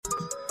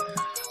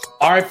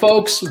All right,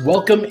 folks,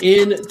 welcome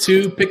in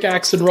to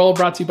Pickaxe and Roll,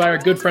 brought to you by our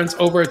good friends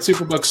over at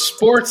Superbook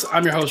Sports.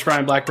 I'm your host,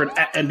 Ryan Blackburn,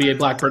 at NBA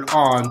Blackburn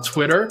on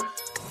Twitter,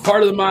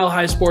 part of the Mile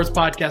High Sports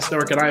Podcast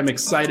Network, and I am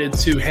excited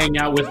to hang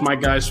out with my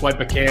guy,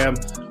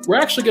 SwipaCam. We're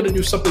actually going to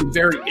do something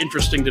very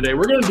interesting today.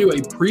 We're going to do a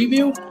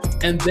preview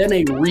and then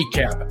a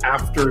recap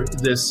after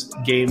this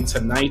game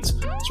tonight.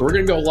 So we're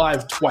going to go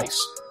live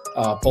twice,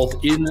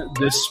 both in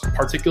this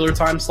particular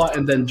time slot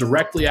and then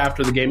directly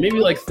after the game, maybe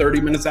like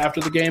 30 minutes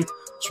after the game.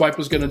 Swipe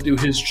was going to do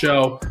his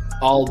show.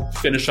 I'll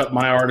finish up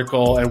my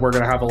article, and we're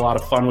going to have a lot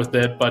of fun with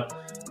it. But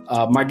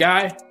my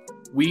guy,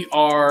 we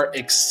are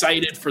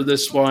excited for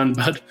this one.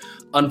 But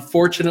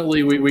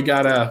unfortunately,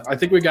 I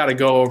think we gotta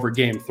go over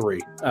Game 3.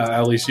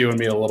 At least you and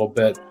me a little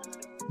bit,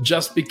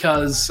 just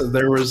because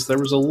there was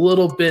a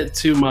little bit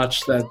too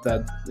much that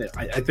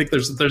I think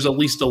there's at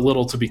least a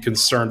little to be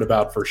concerned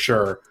about for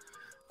sure.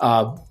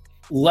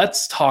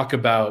 Let's talk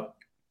about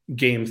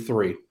Game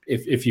 3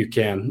 if you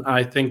can.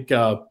 I think.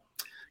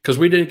 Because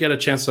we didn't get a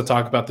chance to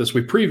talk about this.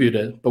 We previewed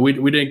it, but we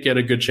didn't get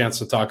a good chance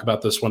to talk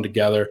about this one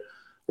together.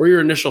 What are your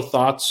initial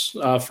thoughts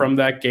from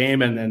that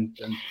game, and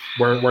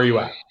where are you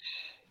at?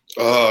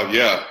 I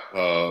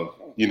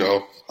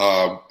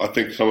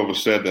think some of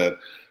us said that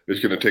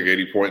it's going to take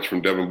 80 points from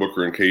Devin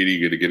Booker and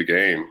KD to get a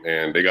game,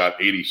 and they got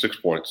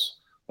 86 points.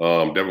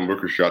 Devin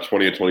Booker shot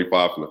 20 of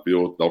 25 from the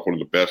field. That was one of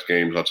the best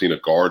games I've seen a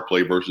guard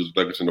play versus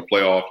Nuggets in the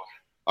playoffs.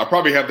 I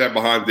probably have that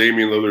behind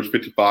Damian Lillard's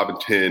 55 and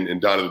 10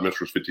 and Donovan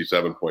Mitchell's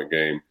 57-point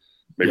game,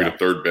 maybe the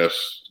third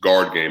best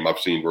guard game I've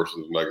seen versus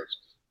the Nuggets.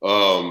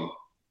 And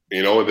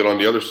then on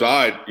the other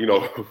side,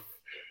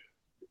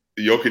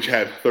 Jokić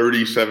had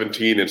 30,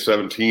 17, and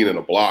 17 in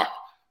a block,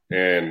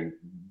 and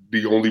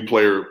the only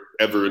player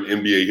ever in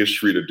NBA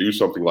history to do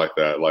something like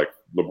that. Like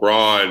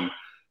LeBron,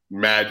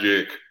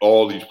 Magic,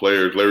 all these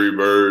players, Larry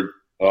Bird,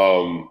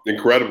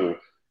 incredible.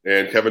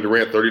 And Kevin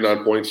Durant,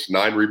 39 points,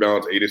 9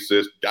 rebounds, 8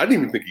 assists. I didn't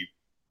even think he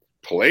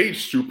played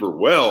super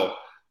well.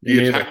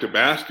 He attacked the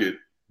basket,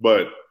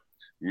 but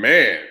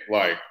man,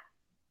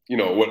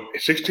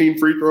 16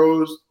 free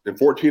throws and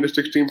 14 to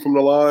 16 from the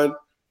line.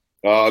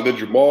 Then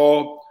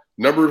Jamal,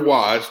 numbers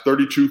wise,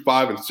 32,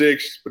 5, and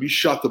 6, but he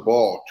shot the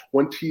ball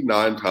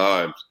 29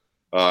 times.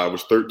 It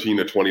was 13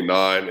 to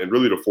 29, and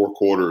really the fourth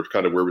quarter is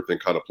kind of where everything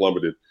kind of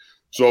plummeted.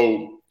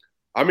 So,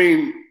 I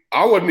mean,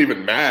 I wasn't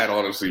even mad,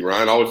 honestly,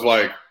 Ryan. I was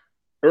like,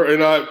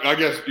 and I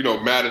guess,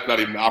 mad is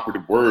not even an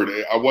operative word.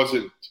 I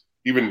wasn't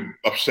even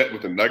upset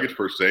with the Nuggets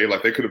per se.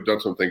 Like, they could have done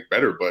something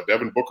better, but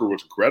Devin Booker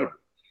was incredible.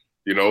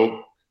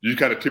 You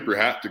kind of tip your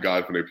hat to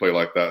guys when they play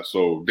like that.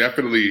 So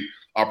definitely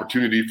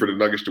opportunity for the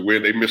Nuggets to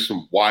win. They missed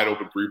some wide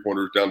open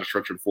three-pointers down the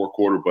stretch in the fourth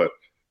quarter, but,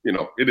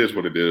 it is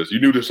what it is. You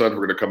knew the Suns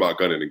were going to come out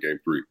gunning in Game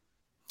 3.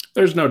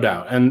 There's no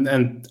doubt.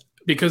 And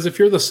because if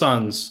you're the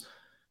Suns,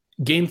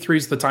 Game 3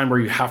 is the time where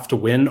you have to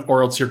win,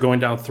 or else you're going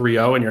down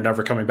 3-0 and you're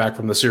never coming back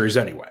from the series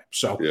anyway.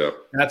 So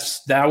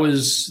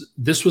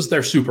this was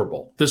their Super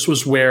Bowl. This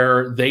was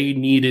where they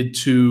needed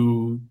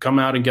to come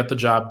out and get the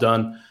job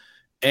done.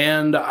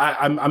 And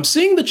I'm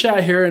seeing the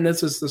chat here, and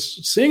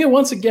seeing it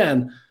once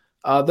again.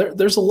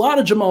 There's a lot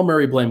of Jamal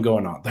Murray blame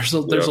going on. There's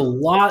a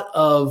lot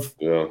of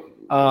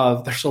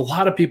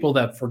people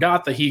that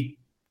forgot that he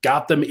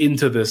got them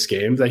into this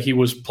game, that he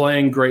was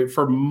playing great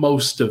for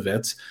most of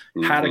it,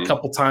 had a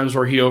couple times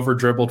where he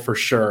over-dribbled for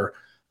sure,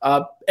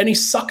 and he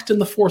sucked in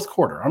the fourth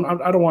quarter.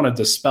 I don't want to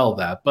dispel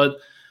that, but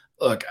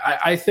look,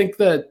 I think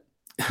that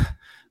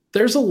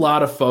there's a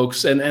lot of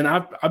folks, and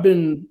I've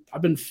been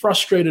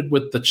frustrated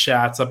with the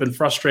chats. I've been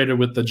frustrated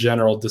with the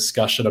general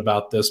discussion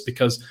about this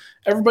because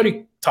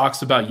everybody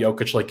talks about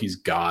Jokić like he's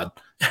God.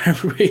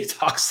 Everybody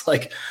talks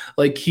like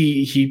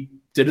he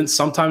didn't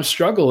sometimes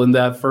struggle in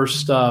that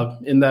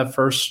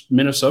first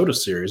Minnesota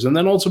series, and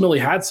then ultimately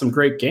had some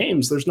great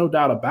games. There's no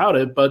doubt about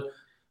it. But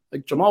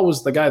like, Jamal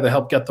was the guy that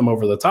helped get them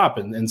over the top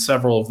in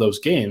several of those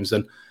games,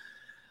 and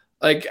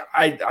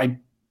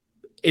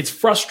it's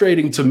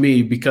frustrating to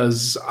me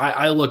because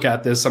I look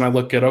at this and I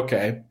look at,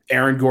 okay,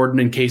 Aaron Gordon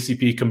and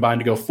KCP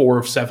combined to go 4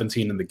 of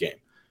 17 in the game.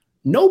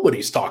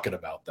 Nobody's talking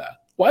about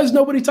that. Why is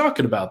nobody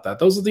talking about that?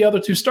 Those are the other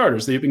two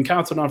starters that you've been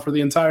counting on for the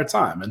entire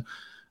time. And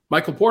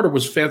Michael Porter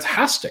was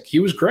fantastic. He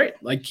was great.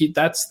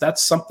 That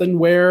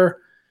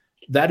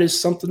is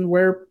something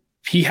where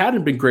he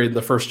hadn't been great in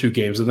the first 2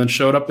 games and then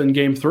showed up in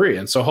Game 3.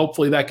 And so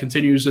hopefully that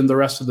continues in the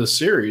rest of the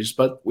series,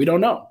 but we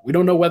don't know. We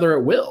don't know whether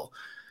it will.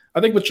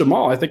 I think with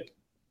Jamal,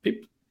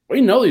 we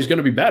know he's going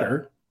to be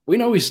better. We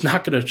know he's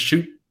not going to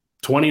shoot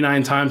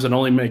 29 times and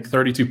only make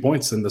 32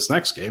 points in this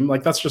next game.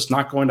 That's just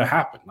not going to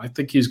happen. I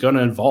think he's going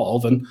to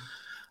evolve. And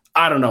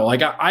I don't know.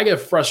 I get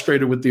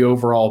frustrated with the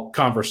overall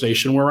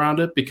conversation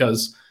around it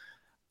because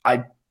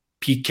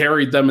he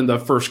carried them in the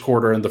first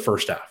quarter and the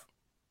first half.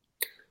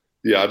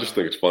 Yeah, I just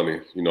think it's funny.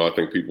 I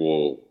think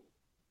people,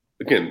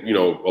 again,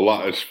 a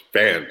lot as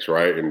fans,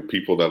 right? And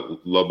people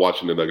that love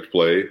watching the Nuggets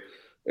play.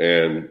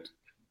 And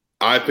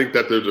I think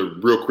that there's a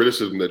real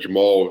criticism that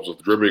Jamal was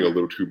dribbling a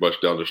little too much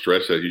down the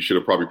stretch, that he should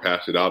have probably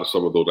passed it out of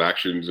some of those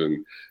actions,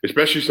 and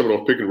especially some of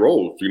those pick and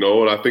rolls,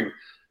 And I think,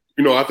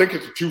 I think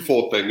it's a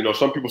twofold thing.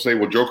 Some people say,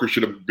 well, Joker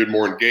should have been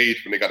more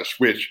engaged when they got a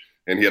switch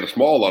and he had a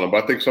small on him.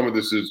 But I think some of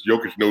this is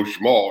Jokic knows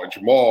Jamal, and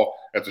Jamal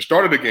at the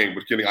start of the game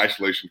was getting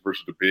isolation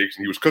versus the bigs,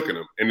 and he was cooking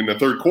them. And in the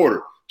third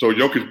quarter, so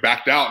Jokic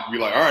backed out and be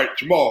like, all right,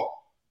 Jamal,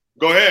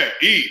 go ahead,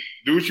 eat,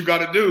 do what you got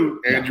to do.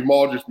 And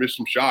Jamal just missed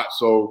some shots.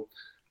 So,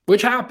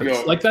 which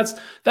happens.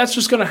 That's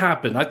just going to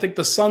happen. I think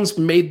the Suns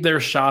made their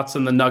shots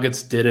and the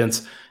Nuggets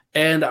didn't.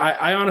 And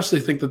I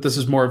honestly think that this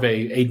is more of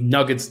a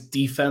Nuggets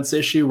defense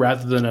issue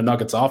rather than a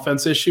Nuggets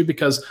offense issue,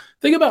 because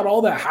think about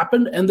all that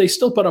happened and they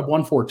still put up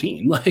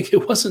 114. Like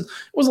it wasn't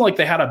like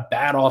they had a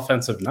bad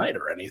offensive night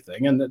or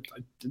anything, and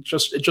it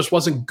just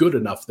wasn't good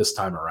enough this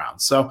time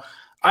around. So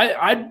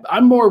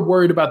I'm more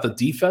worried about the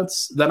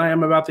defense than I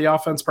am about the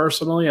offense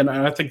personally, and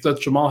I think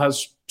that Jamal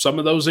has some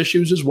of those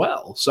issues as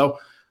well. So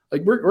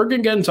like we're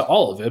gonna get into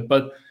all of it,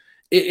 but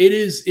it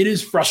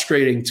is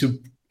frustrating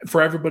for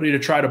everybody to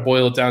try to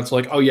boil it down to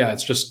like, oh yeah,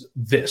 it's just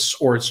this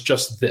or it's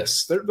just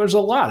this. There's a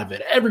lot of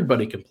it.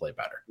 Everybody can play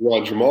better.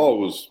 Well,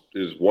 Jamal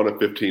is 1 of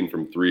 15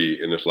 from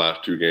 3 in his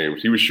last 2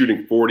 games. He was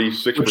shooting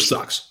 46% which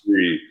sucks.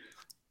 3,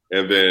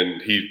 and then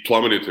he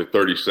plummeted to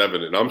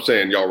 37. And I'm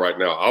saying y'all right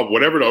now,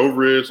 whatever the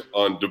over is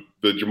on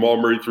the Jamal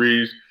Murray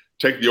threes,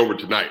 take the over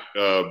tonight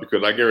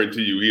because I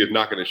guarantee you he is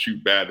not going to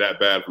shoot that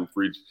bad from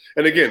threes.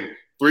 And again,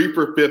 3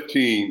 for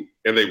 15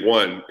 and they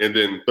won, and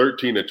then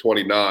 13 to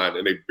 29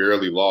 and they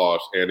barely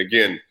lost. And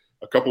again,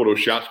 a couple of those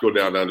shots go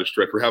down the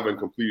stretch. We're having a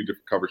completely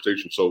different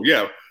conversation. So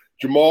yeah,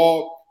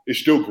 Jamal is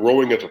still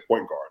growing as a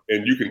point guard,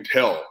 and you can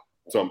tell.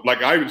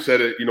 Like I even said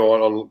it,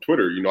 on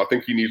Twitter. I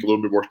think he needs a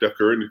little bit more Steph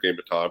Curry in his game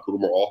at times, a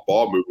little more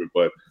off-ball movement.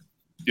 But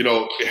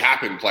it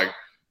happens. Like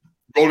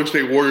Golden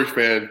State Warriors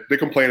fans, they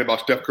complain about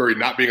Steph Curry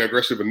not being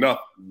aggressive enough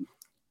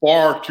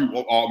far too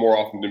more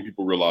often than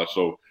people realize.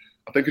 So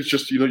I think it's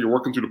just, you're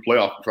working through the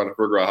playoffs and trying to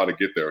figure out how to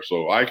get there.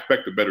 So I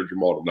expect a better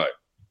Jamal tonight.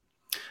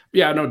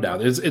 Yeah, no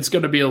doubt. It's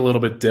going to be a little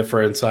bit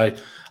different. I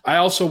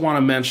also want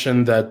to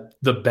mention that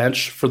the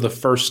bench for the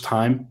first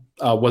time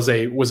was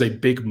a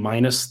big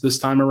minus this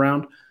time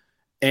around.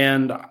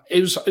 And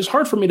it's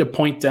hard for me to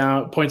point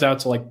out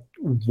to like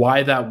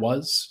why that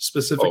was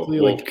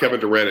specifically. Kevin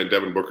Durant and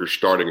Devin Booker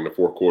starting in the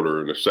fourth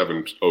quarter in a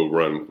 7-0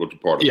 run was a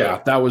part of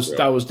that. That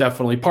was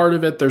definitely part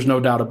of it. There's no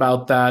doubt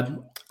about that.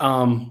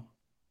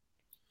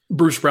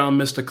 Bruce Brown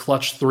missed a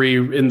clutch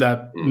 3 in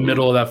that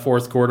middle of that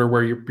fourth quarter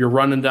where you're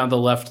running down the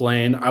left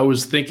lane. I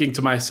was thinking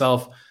to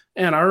myself,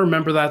 and I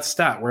remember that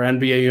stat where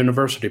NBA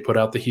University put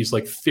out that he's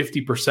like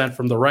 50%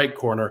 from the right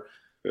corner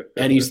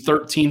and he's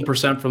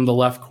 13% from the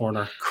left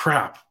corner.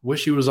 Crap.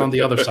 Wish he was on the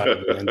other side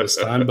of the lane this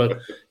time, but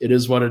it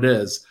is what it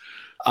is.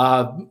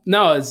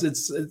 No,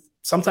 it's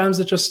sometimes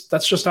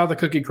that's just how the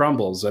cookie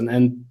crumbles.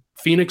 And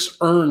Phoenix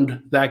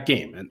earned that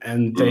game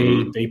and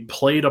they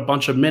played a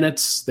bunch of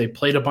minutes. They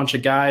played a bunch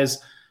of guys.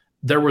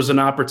 There was an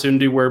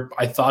opportunity where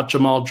I thought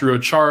Jamal drew a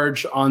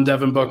charge on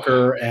Devin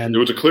Booker, and it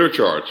was a clear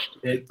charge.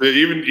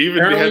 Even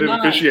the head of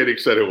officiating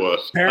said it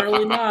was.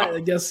 Apparently not. I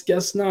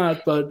guess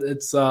not. But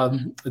it's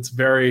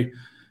very,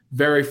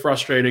 very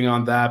frustrating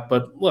on that.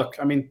 But look,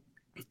 I mean,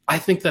 I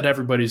think that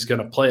everybody's going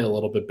to play a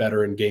little bit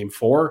better in Game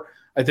 4.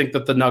 I think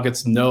that the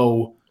Nuggets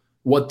know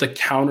what the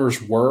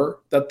counters were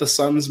that the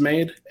Suns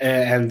made,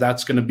 and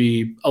that's going to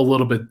be a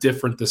little bit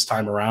different this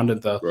time around.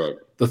 And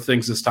the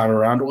things this time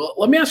around. Well,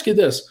 let me ask you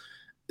this.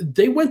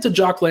 They went to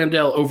Jock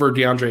Landale over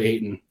DeAndre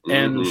Ayton,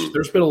 and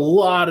there's been a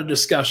lot of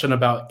discussion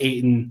about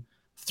Ayton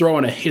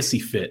throwing a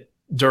hissy fit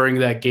during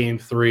that Game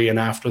 3 and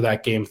after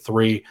that Game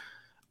 3.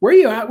 Where are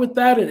you at with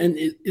that? And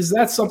is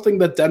that something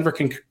that Denver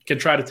can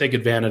try to take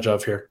advantage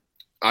of here?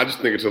 I just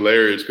think it's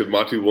hilarious because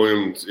Monty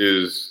Williams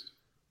is,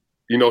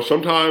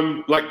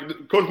 sometimes like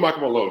Coach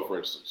Michael Malone, for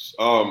instance.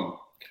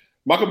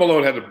 Michael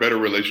Malone has a better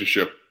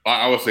relationship.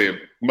 I would say a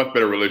much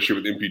better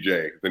relationship with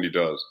MPJ than he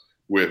does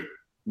with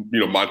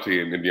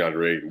Monty and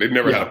DeAndre Ayton. They've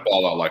never had a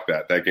fallout like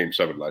that Game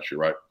 7 last year,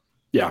 right?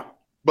 Yeah.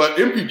 But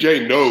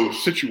MPJ knows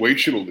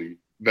situationally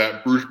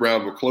that Bruce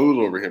Brown will close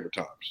over him at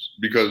times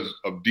because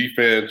of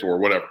defense or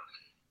whatever.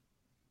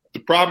 The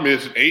problem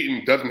is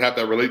Ayton doesn't have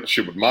that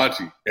relationship with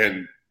Monty,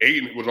 and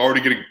Ayton was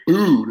already getting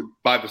booed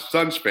by the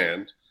Suns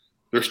fans.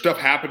 There's stuff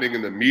happening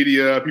in the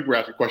media. People are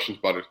asking questions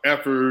about his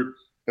effort.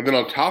 And then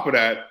on top of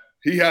that,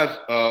 he has,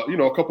 a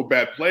couple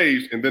bad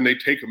plays, and then they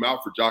take him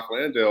out for Jock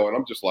Landale. And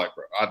I'm just like,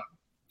 bro,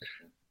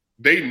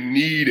 they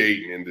need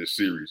Ayton in this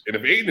series. And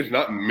if Ayton is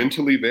not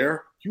mentally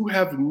there, you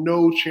have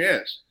no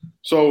chance.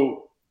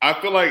 So I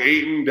feel like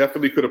Ayton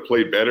definitely could have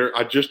played better.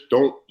 I just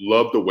don't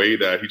love the way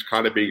that he's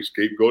kind of being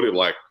scapegoated.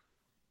 Like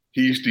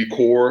he's the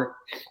core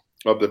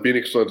of the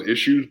Phoenix Suns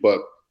issues.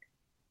 But,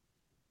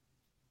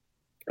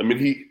 I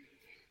mean,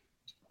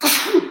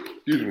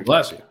 excuse me.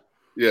 Bless you.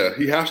 Yeah,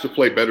 he has to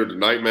play better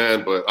tonight,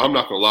 man. But I'm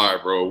not going to lie,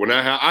 bro. When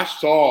I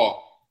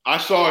saw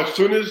as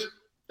soon as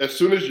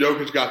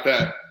Jokic got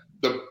that,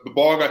 the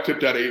ball got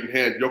tipped out of Ayton's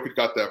hand. Jokic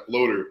got that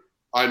floater.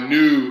 I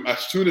knew as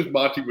soon as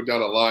Monty went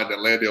down the line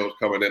that Landale was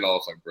coming in. I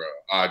was like, bro,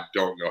 I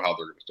don't know how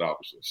they're going to stop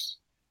this.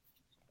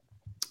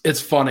 It's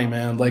funny,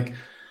 man. Like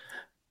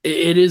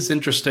It is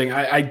interesting.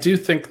 I do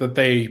think that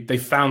they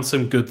found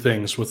some good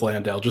things with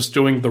Landale, just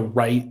doing the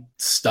right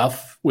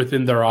stuff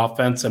within their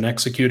offense and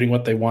executing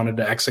what they wanted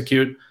to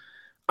execute.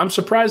 I'm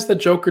surprised that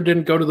Joker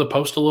didn't go to the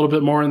post a little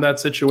bit more in that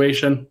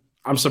situation.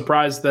 I'm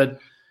surprised that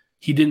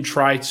he didn't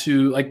try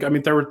to,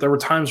 there were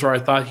times where I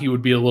thought he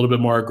would be a little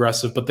bit more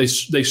aggressive, but they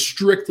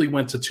strictly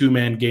went to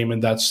two-man game in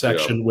that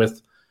section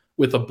with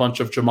a bunch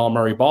of Jamal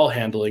Murray ball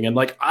handling. And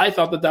I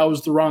thought that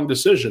was the wrong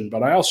decision,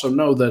 but I also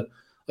know that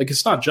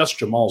it's not just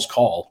Jamal's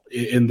call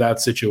in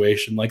that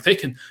situation. They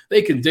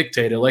can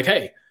dictate it.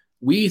 Hey,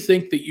 we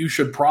think that you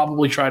should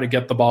probably try to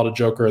get the ball to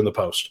Joker in the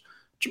post.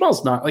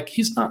 Jamal's not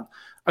he's not.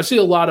 I see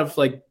a lot of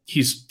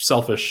he's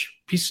selfish.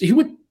 He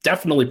would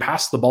definly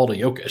pass the ball to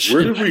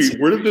Jokić.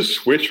 Where did this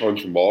switch on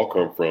Jamal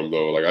come from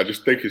though? I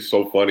just think it's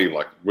so funny.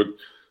 When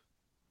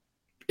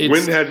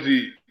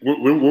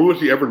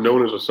was he ever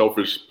known as a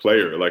selfish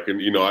player?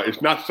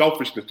 It's not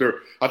selfishness.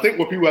 I think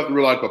what people have to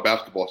realize about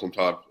basketball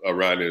sometimes,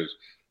 Ryan, is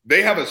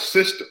they have a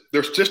system.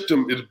 Their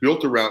system is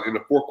built around, in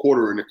the fourth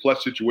quarter, in a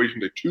clutch situation,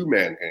 the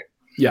two-man game.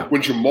 Yeah.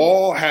 When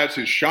Jamal has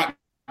his shot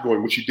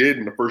going, which he did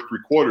in the first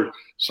three quarters,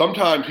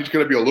 sometimes he's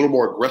going to be a little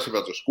more aggressive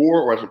as a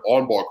scorer or as an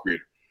on-ball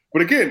creator.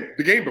 But again,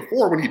 the game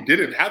before, when he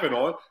didn't have it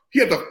on, he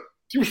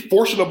was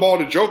forcing the ball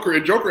to Joker,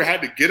 and Joker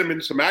had to get him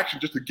into some action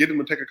just to get him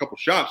to take a couple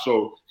shots.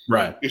 So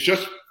It's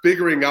just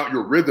figuring out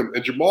your rhythm.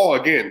 And Jamal,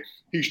 again,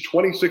 he's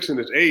 26 in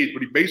his age,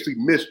 but he basically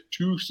missed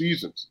 2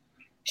 seasons.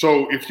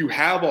 So if you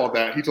have all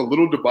that, he's a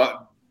little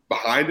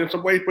behind in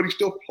some ways, but he's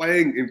still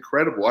playing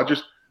incredible.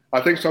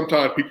 I think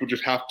sometimes people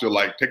just have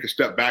to take a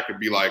step back and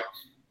be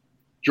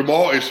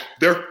Jamal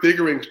they're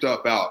figuring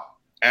stuff out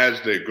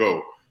as they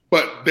go.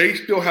 But they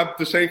still have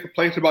the same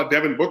complaints about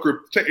Devin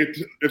Booker.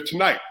 If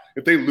tonight,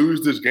 if they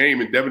lose this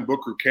game and Devin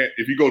Booker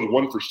if he goes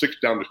 1 for 6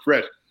 down the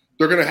stretch,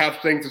 they're going to have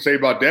things to say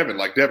about Devin.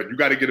 Devin, you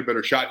got to get a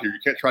better shot here. You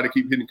can't try to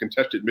keep hitting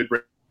contested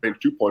mid-range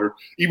two-pointer,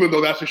 even though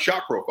that's a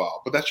shot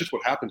profile. But that's just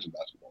what happens in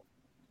basketball.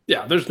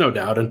 Yeah, there's no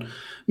doubt. And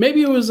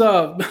maybe it was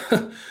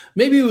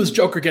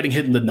Joker getting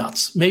hit in the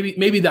nuts.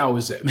 Maybe that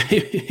was it.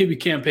 Maybe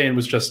campaign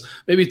was just,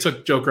 maybe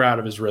took Joker out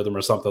of his rhythm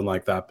or something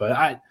like that. But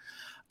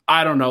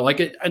I don't know.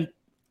 And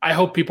I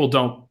hope people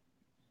don't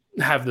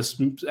have this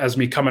as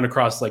me coming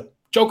across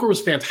Joker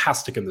was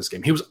fantastic in this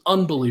game. He was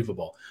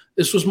unbelievable.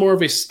 This was more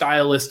of a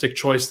stylistic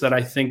choice that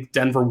I think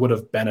Denver would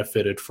have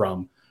benefited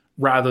from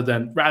rather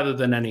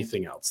than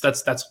anything else.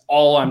 That's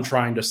all I'm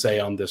trying to say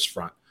on this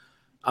front.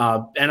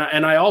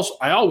 And I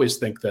always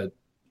think that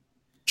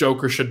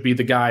Joker should be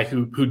the guy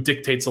who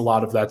dictates a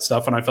lot of that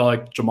stuff, and I felt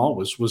like Jamal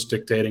was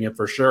dictating it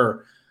for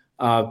sure.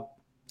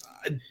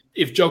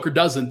 If Joker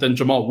doesn't, then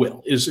Jamal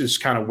will is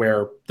kind of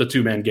where the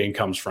two-man game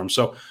comes from.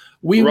 So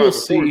will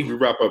see. Before we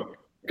wrap up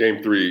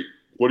Game 3,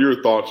 what are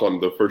your thoughts on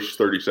the first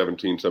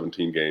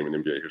 30-17 game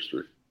in NBA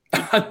history?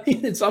 I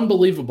mean, it's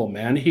unbelievable,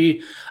 man.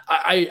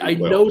 I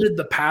noted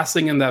the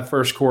passing in that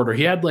first quarter.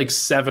 He had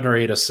 7 or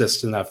 8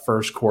 assists in that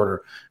first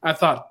quarter. I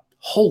thought,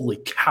 holy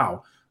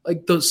cow.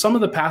 Some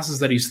of the passes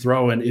that he's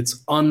throwing,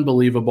 it's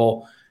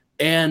unbelievable.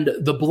 And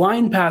the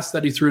blind pass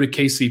that he threw to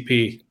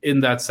KCP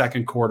in that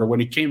second quarter, when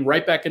he came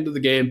right back into the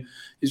game,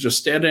 he's just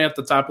standing at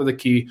the top of the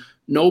key.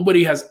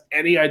 Nobody has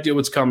any idea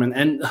what's coming.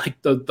 And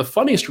the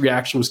funniest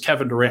reaction was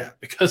Kevin Durant,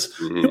 because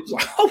it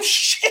was oh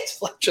shit,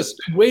 just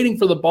waiting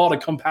for the ball to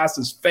come past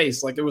his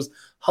face. It was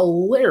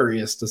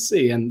hilarious to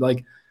see. And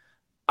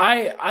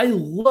I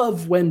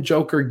love when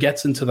Joker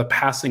gets into the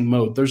passing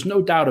mode. There's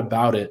no doubt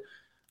about it.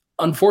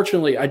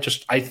 Unfortunately, I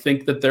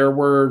think that there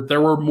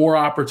were more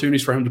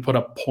opportunities for him to put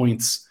up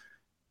points,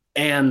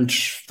 and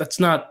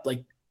that's not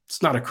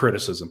it's not a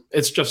criticism.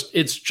 It's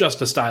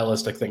just a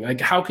stylistic thing.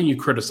 How can you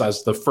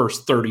criticize the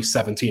first 30,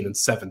 17, and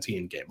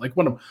 17 game?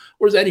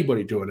 Where's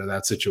anybody doing in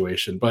that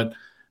situation? But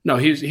no,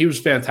 he was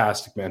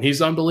fantastic, man.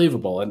 He's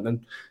unbelievable,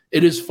 and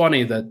it is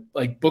funny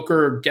that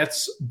Booker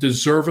gets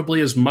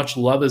deservedly as much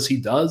love as he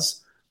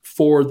does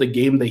for the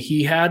game that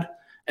he had,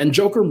 and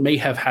Joker may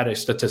have had a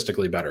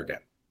statistically better game.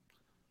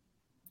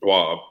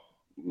 Well,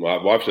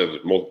 I've said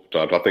it multiple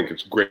times. I think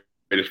it's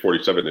greatest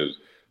 47 is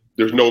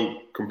there's no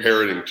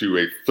comparing to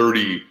a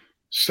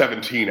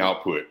 30-17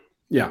 output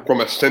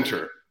from a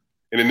center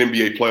in an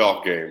NBA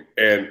playoff game.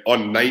 And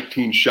on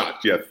 19 shots,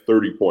 he had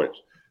 30 points.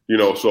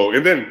 So,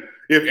 and then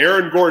if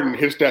Aaron Gordon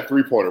hits that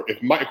three-pointer,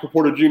 if Michael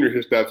Porter Jr.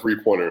 hits that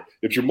three-pointer,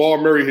 if Jamal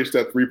Murray hits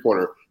that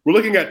three-pointer, we're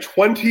looking at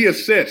 20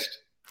 assists.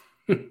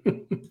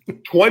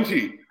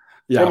 20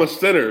 from a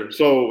center.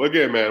 So,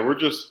 again, man, we're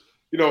just –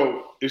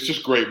 it's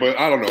just great. But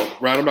I don't know,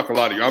 Ryan, I'm not going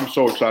to lie to you. I'm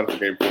so excited for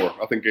Game 4.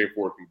 I think Game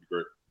 4 can be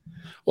great.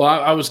 Well,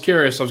 I was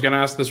curious. I was going to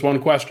ask this one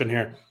question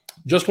here.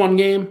 Just one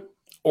game,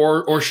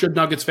 or should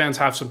Nuggets fans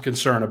have some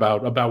concern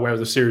about where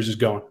the series is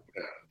going?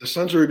 The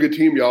Suns are a good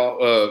team, y'all.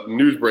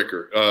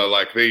 Newsbreaker.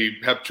 They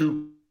have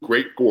 2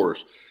 great scores.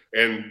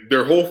 And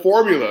their whole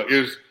formula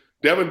is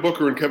Devin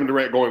Booker and Kevin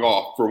Durant going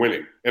off for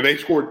winning. And they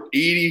scored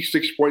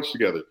 86 points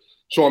together.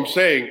 So I'm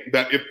saying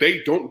that if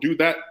they don't do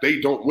that,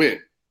 they don't win.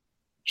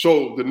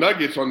 So the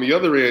Nuggets on the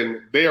other end,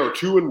 they are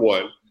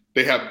 2-1.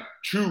 They have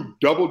 2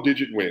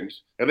 double-digit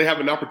wins, and they have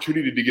an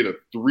opportunity to get a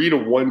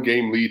 3-1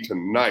 game lead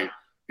tonight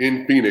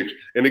in Phoenix.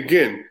 And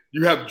again,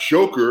 you have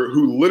Joker,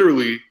 who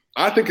literally,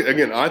 I think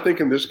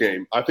in this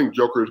game, I think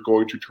Joker is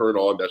going to turn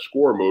on that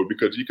scorer mode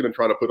because he's going to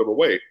try to put them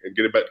away and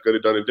get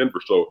it done in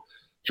Denver. So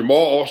Jamal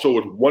also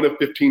was 1 of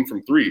 15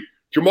 from 3.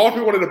 Jamal's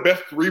been one of the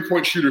best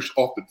 3-point shooters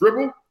off the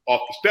dribble,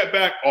 off the step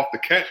back, off the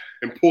catch,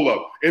 and pull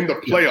up in the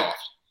playoffs.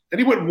 And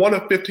he went 1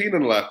 of 15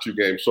 in the last 2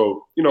 games.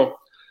 So,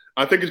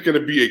 I think it's going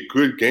to be a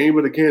good game.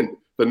 But again,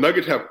 the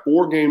Nuggets have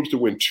 4 games to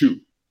win 2.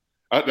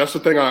 That's the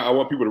thing I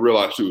want people to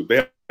realize too.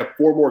 They have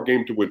 4 more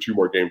games to win 2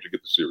 more games to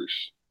get the series.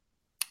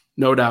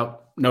 No doubt.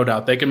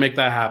 They can make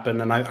that happen.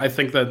 And I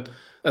think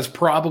that's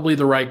probably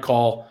the right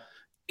call.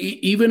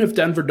 Even if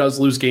Denver does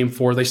lose game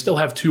 4, they still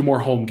have 2 more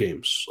home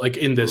games like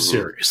in this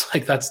series.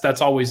 Like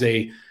that's always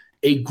a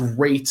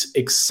great,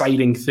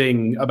 exciting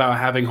thing about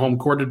having home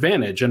court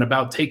advantage and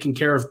about taking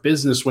care of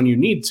business when you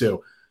need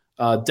to.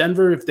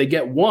 Denver, if they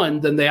get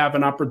 1, then they have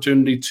an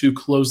opportunity to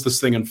close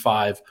this thing in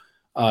 5.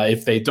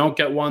 If they don't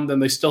get 1, then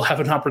they still have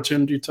an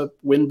opportunity to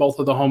win both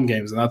of the home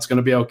games, and that's going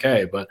to be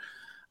okay. But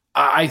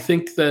I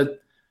think that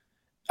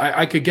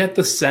I could get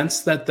the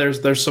sense that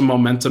there's some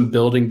momentum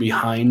building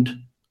behind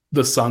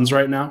the Suns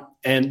right now,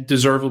 and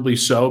deservedly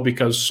so,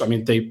 because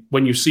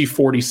when you see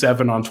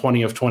 47 on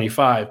 20 of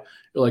 25,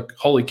 you're like,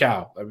 holy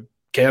cow,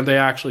 can they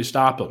actually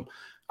stop them?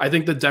 I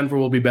think that Denver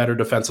will be better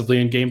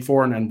defensively in game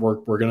 4, and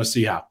we're going to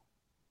see how.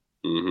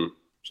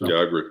 So, yeah,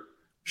 I agree.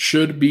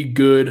 Should be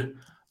good.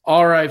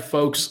 All right,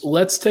 folks,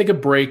 let's take a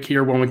break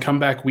here. When we come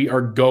back, we are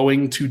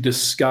going to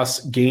discuss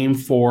game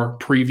 4,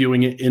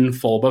 previewing it in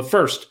full. But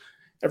first,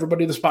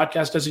 everybody, this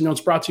podcast, as you know, it's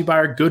brought to you by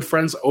our good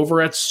friends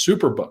over at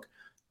SuperBook.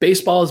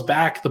 Baseball is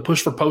back. The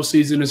push for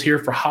postseason is here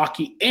for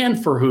hockey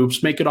and for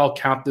hoops. Make it all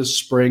count this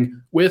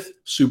spring with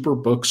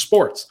SuperBook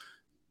Sports.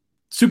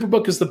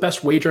 SuperBook is the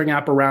best wagering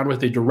app around,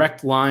 with a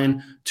direct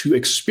line to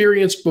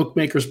experienced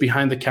bookmakers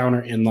behind the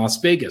counter in Las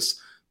Vegas.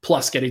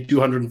 Plus, get a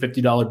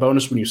 $250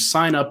 bonus when you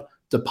sign up,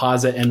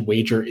 deposit, and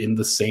wager in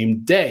the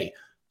same day.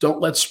 Don't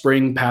let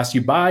spring pass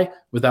you by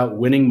without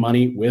winning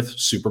money with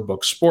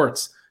SuperBook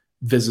Sports.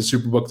 Visit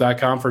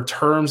superbook.com for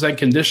terms and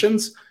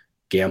conditions.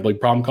 Gambling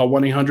problem, call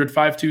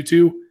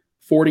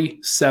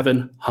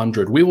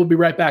 1-800-522-4700. We will be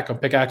right back on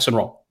Pickaxe and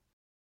Roll.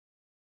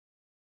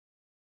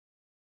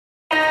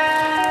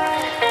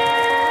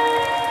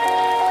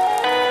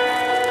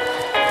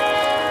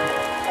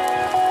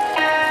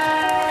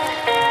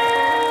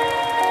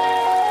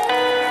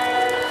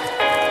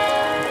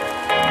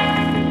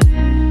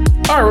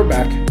 All right, we're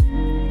back.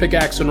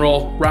 Pickaxe and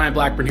Roll. Ryan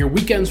Blackburn here.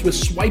 Weekends with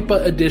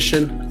Swipa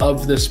edition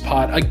of this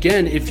pod.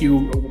 Again, if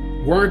you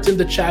weren't in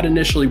the chat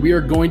initially, we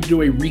are going to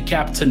do a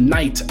recap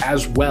tonight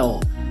as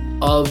well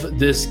of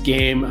this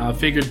game.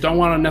 Figured don't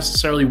want to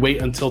necessarily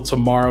wait until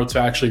tomorrow to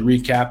actually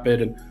recap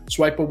it. And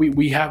Swipa,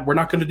 we're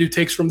not going to do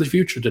takes from the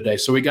future today,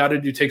 so we got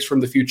to do takes from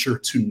the future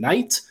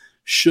tonight.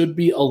 Should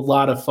be a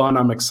lot of fun.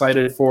 I'm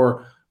excited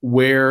for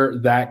where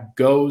that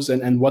goes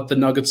and what the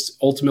Nuggets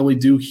ultimately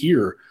do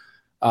here.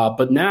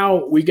 But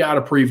now we got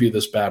to preview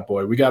this bad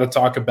boy. We got to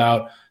talk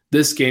about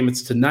this game.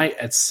 It's tonight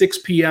at 6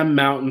 p.m.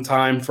 Mountain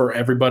Time for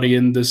everybody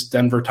in this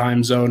Denver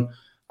time zone.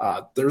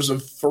 There's a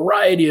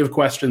variety of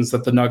questions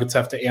that the Nuggets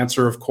have to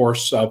answer, of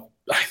course. I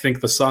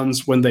think the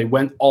Suns, when they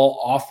went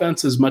all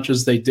offense as much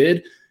as they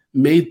did,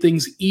 made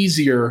things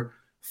easier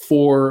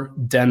for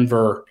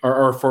Denver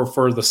or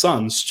for the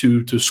Suns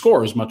to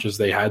score as much as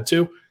they had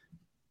to.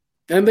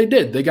 And they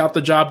did. They got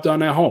the job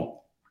done at home.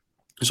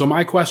 So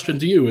my question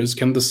to you is,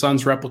 can the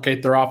Suns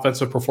replicate their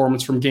offensive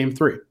performance from game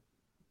 3?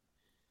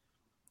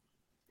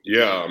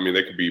 Yeah,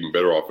 they could be even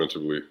better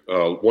offensively.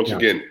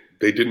 Again,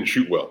 they didn't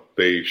shoot well.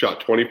 They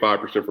shot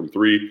 25% from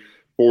 3,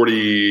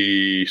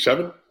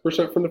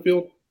 47% from the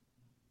field,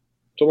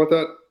 something like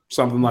that.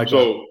 Something like that.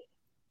 So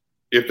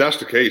if that's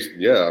the case,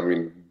 yeah,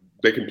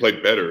 they can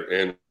play better,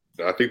 and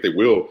I think they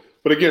will.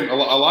 But again, a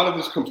lot of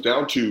this comes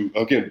down to,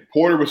 again,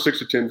 Porter was 6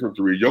 of 10 from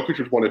 3. Jokić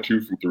was 1 of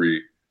 2 from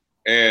 3.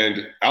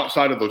 And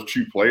outside of those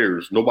 2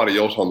 players, nobody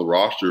else on the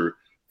roster,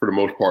 for the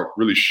most part,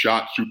 really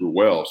shot super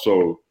well.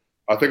 So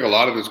I think a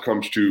lot of this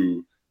comes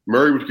to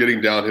Murray was getting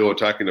downhill,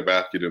 attacking the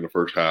basket in the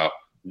first half.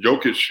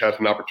 Jokić has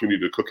an opportunity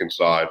to cook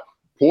inside.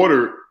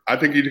 Porter, I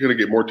think he's going to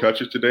get more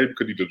touches today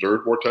because he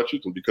deserves more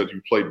touches and because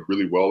he played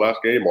really well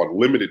last game on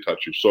limited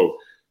touches. So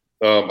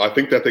I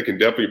think that they can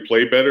definitely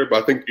play better.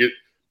 But I think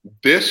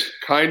this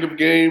kind of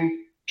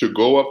game to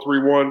go up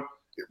 3-1,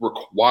 it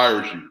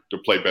requires you to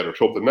play better.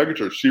 So if the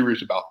Nuggets are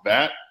serious about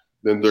that,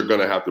 then they're going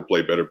to have to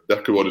play better.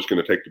 That's what it's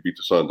going to take to beat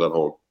the Suns at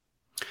home.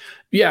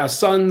 Yeah,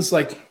 Suns,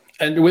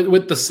 and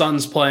with the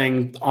Suns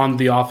playing on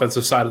the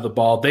offensive side of the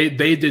ball, they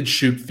did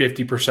shoot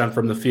 50%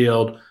 from the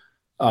field,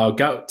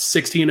 got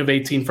 16 of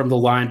 18 from the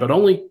line, but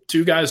only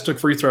 2 guys took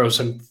free throws,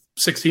 and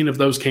 16 of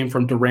those came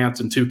from Durant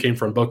and 2 came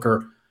from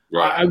Booker.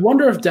 Right. I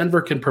wonder if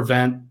Denver can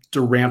prevent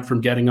Durant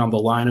from getting on the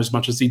line as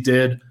much as he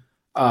did.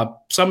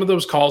 Some of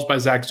those calls by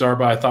Zach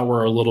Zarba I thought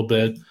were a little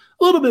bit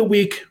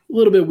weak,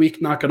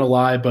 not going to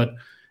lie, but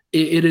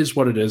it is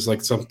what it is.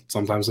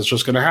 Sometimes it's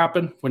just going to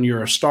happen when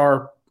you're a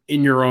star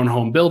in your own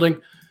home building.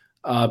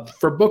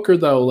 For Booker,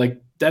 though,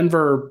 like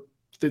Denver,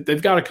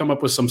 they've got to come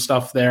up with some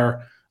stuff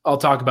there. I'll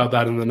talk about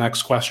that in the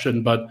next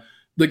question. But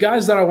the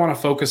guys that I want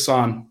to focus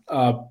on,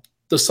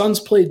 the Suns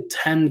played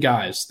 10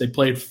 guys. They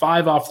played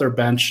 5 off their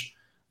bench.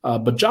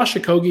 But Josh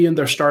Okogie in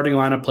their starting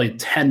lineup played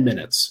 10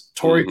 minutes.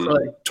 Torrey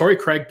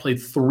Craig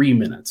played 3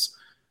 minutes.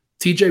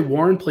 TJ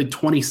Warren played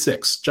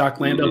 26. Jock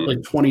Landale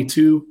played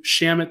 22.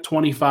 Shamet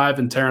 25,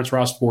 and Terrence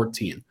Ross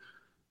 14.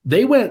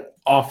 They went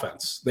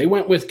offense. They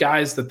went with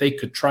guys that they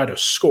could try to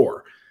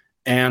score.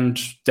 And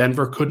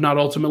Denver could not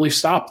ultimately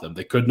stop them.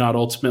 They could not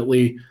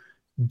ultimately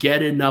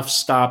get enough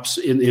stops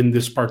in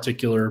this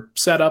particular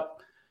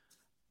setup.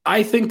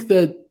 I think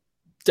that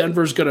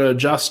Denver's going to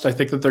adjust. I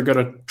think that they're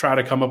going to try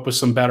to come up with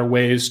some better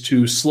ways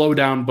to slow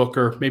down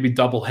Booker, maybe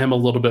double him a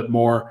little bit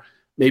more.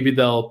 Maybe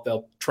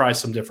they'll try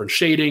some different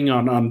shading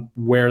on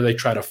where they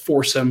try to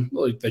force him.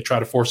 Like they try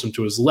to force him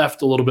to his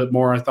left a little bit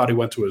more. I thought he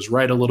went to his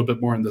right a little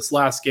bit more in this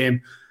last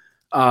game.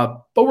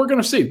 But we're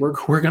going to see.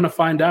 We're going to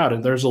find out.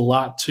 And there's a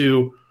lot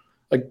to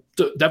like.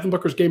 Devin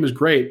Booker's game is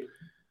great.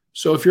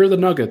 So if you're the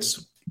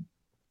Nuggets,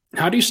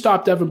 how do you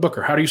stop Devin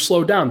Booker? How do you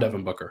slow down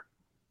Devin Booker?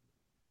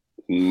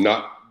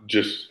 Not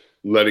just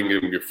letting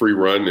him get free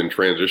run and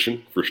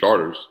transition for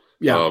starters.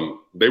 Yeah.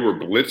 They were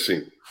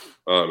blitzing,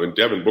 and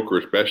Devin Booker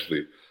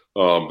especially,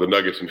 the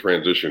Nuggets in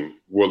transition,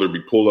 whether it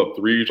be pull-up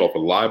threes off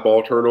of live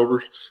ball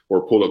turnovers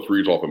or pull-up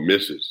threes off of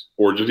misses,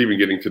 or just even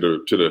getting to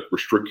the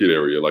restricted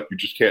area. Like, you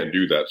just can't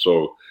do that.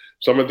 So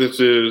some of this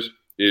is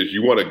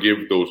you want to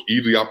give those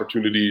easy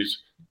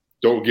opportunities.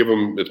 Don't give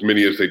them as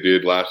many as they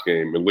did last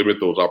game and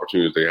limit those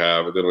opportunities they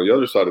have. And then on the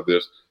other side of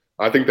this,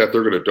 I think that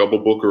they're going to double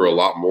Booker a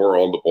lot more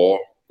on the ball.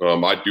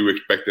 I do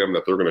expect them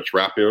that they're going to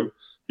trap him.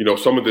 You know,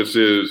 some of this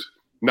is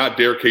not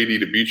dare KD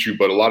to beat you,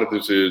 but a lot of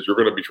this is you're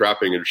going to be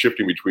trapping and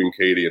shifting between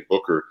KD and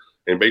Booker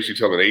and basically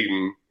telling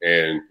Ayton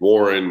and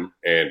Warren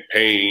and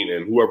Payne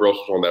and whoever else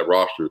is on that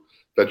roster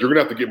that you're going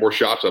to have to get more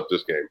shots up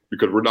this game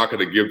because we're not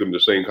going to give them the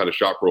same kind of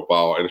shot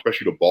profile and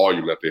especially the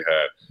volume that they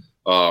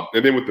had.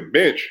 And then with the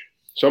bench,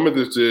 some of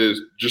this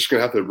is just going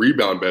to have to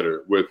rebound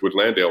better with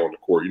Landale on the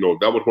court. You know,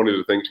 that was one of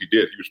the things he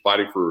did. He was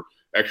fighting for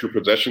extra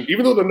possession,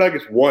 even though the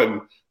Nuggets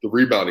won the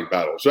rebounding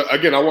battle. So,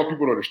 again, I want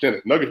people to understand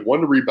it. Nuggets won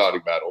the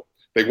rebounding battle.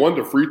 They won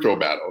the free throw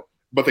battle,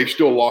 but they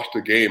still lost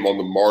the game on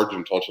the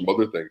margins on some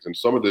other things. And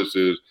some of this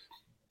is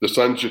the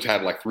Suns just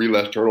had like 3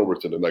 less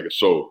turnovers than the Nuggets.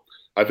 So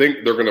I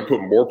think they're going to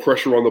put more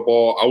pressure on the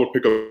ball. I would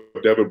pick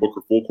up Devin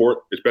Booker full court,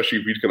 especially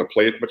if he's going to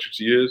play as much as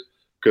he is.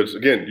 Because,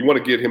 again, you want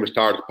to get him as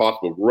tired as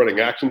possible. We're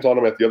running actions on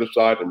him at the other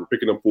side, and we're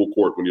picking him full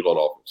court when he's on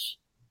offense.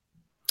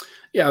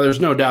 Yeah, there's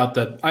no doubt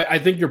that I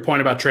think your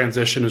point about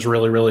transition is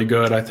really, really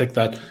good. I think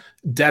that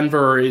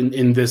Denver,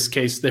 in this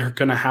case, they're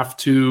going to have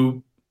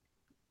to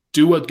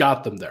do what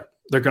got them there.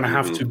 They're going to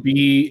have to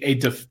be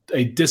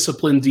a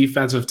disciplined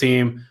defensive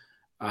team.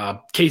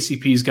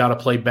 KCP's got to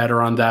play better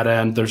on that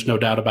end. There's no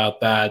doubt about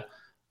that.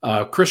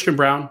 Christian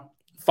Brown,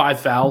 5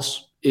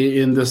 fouls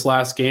in this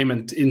last game,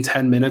 and in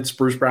 10 minutes,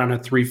 Bruce Brown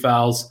had 3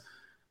 fouls.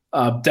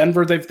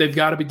 Denver, they've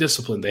got to be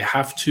disciplined. They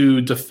have to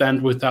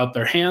defend without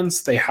their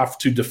hands. They have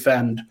to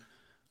defend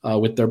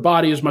with their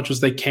body as much as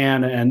they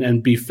can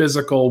and be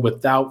physical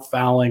without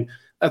fouling.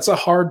 That's a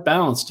hard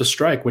balance to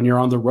strike when you're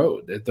on the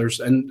road.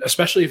 And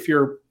especially if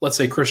you're, let's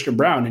say, Christian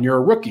Brown and you're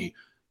a rookie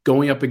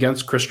going up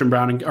against Christian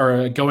Brown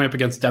or going up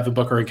against Devin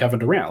Booker and Kevin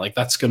Durant. Like,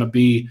 that's going to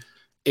be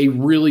a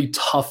really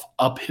tough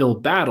uphill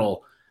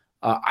battle.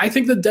 I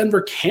think that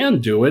Denver can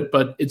do it,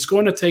 but it's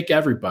going to take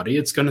everybody.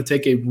 It's going to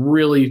take a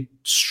really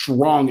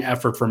strong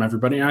effort from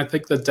everybody. And I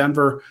think that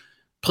Denver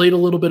played a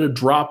little bit of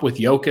drop with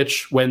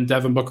Jokić when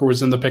Devin Booker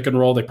was in the pick and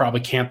roll. They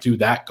probably can't do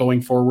that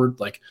going forward.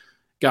 Like,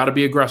 got to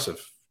be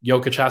aggressive.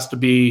 Jokić has to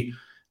be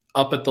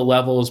up at the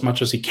level as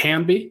much as he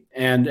can be.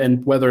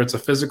 And whether it's a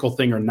physical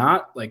thing or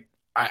not, like,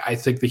 I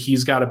think that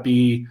he's got to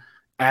be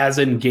as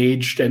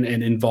engaged and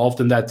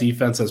involved in that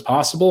defense as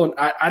possible. And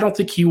I don't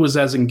think he was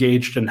as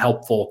engaged and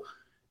helpful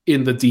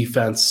in the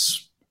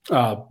defense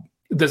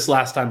this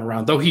last time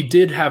around, though he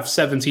did have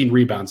 17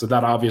 rebounds, and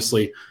that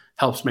obviously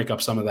helps make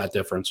up some of that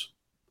difference.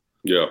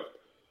 Yeah.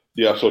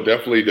 Yeah, so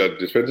definitely the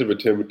defensive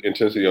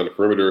intensity on the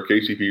perimeter,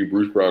 KCP,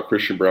 Bruce Brown,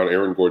 Christian Brown,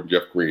 Aaron Gordon,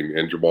 Jeff Green,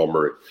 and Jamal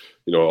Murray.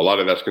 You know, a lot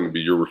of that's going to be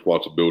your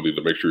responsibility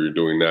to make sure you're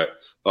doing that.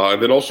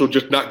 And then also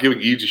just not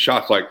giving easy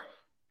shots. Like,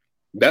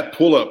 that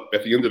pull-up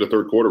at the end of the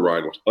third quarter,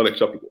 Ryan, was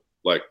unacceptable.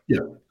 Like, yeah.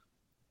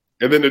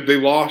 And then they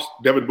lost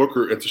Devin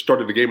Booker at the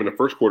start of the game in the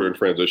first quarter in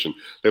transition.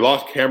 They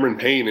lost Cameron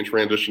Payne in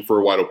transition for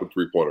a wide-open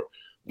three-pointer.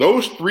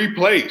 Those 3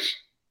 plays,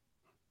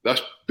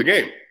 that's the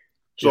game.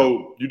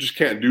 So you just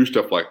can't do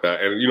stuff like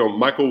that. And, you know,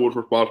 Michael was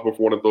responsible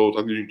for one of those.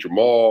 I think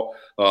Jamal,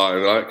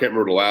 and I can't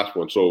remember the last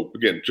one. So,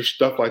 again, just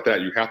stuff like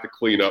that you have to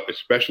clean up,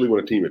 especially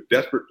when a team is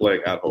desperate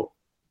playing at home.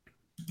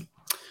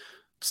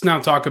 Let's now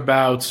talk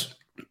about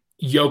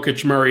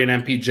Jokić, Murray,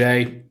 and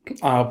MPJ.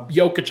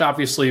 Jokić,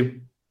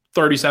 obviously,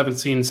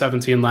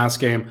 30-17 last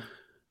game.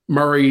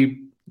 Murray,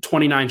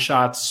 29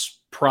 shots,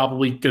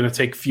 probably going to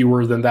take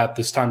fewer than that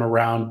this time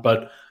around.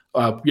 But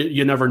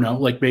You never know.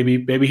 Like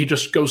maybe he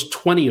just goes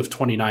 20 of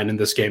 29 in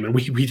this game, and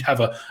we'd have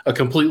a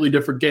completely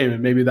different game.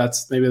 And maybe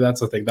that's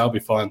the thing. That'll be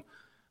fun.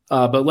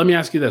 But let me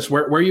ask you this: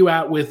 where are you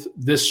at with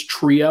this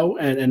trio,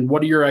 and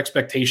what are your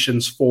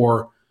expectations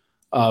for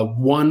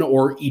one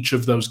or each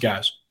of those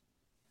guys?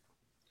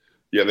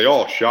 Yeah, they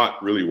all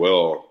shot really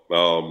well.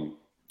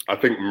 I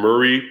think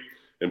Murray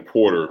and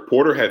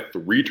Porter had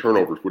 3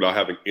 turnovers without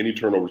having any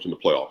turnovers in the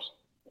playoffs.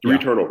 3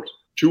 turnovers,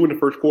 2 in the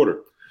first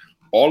quarter.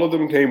 All of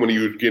them came when he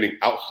was getting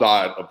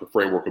outside of the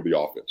framework of the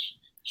offense.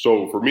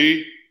 So for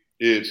me,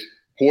 it's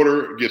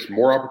Porter gets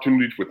more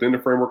opportunities within the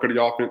framework of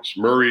the offense.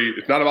 Murray,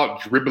 it's not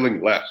about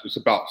dribbling less. It's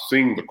about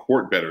seeing the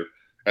court better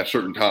at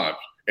certain times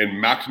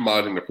and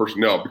maximizing the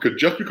personnel. Because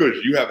just because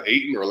you have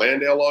Ayton or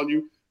Landale on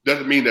you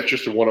doesn't mean that's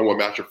just a one-on-one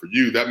matchup for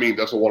you. That means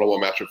that's a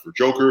one-on-one matchup for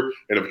Joker.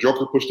 And if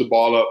Joker puts the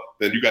ball up,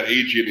 then you got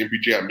AG and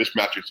MPJ on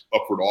mismatches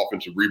up for the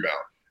offensive rebound.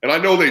 And I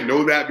know they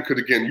know that because,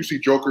 again, you see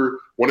Joker,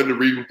 one of the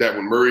reasons that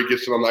when Murray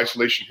gets it on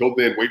isolation, he'll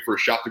then wait for a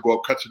shot to go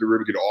up, cut to the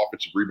rim, and get an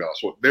offensive rebound.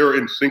 So they're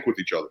in sync with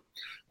each other.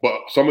 But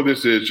some of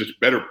this is just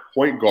better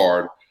point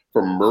guard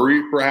from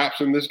Murray,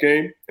 perhaps, in this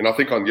game. And I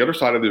think on the other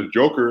side of this,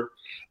 Joker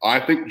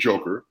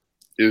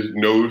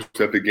knows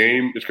that the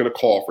game is going to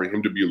call for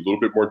him to be a little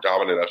bit more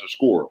dominant as a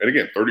scorer. And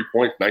again, 30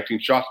 points, 19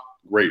 shots,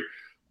 great.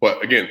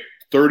 But again,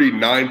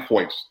 39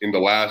 points in the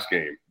last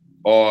game.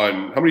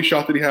 On how many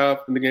shots did he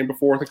have in the game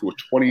before? I think it was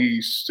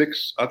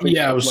 26. I think.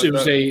 Yeah, it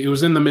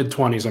was in the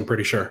mid-20s. I'm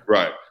pretty sure.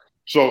 Right.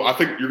 So I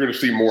think you're going to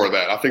see more of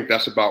that. I think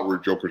that's about where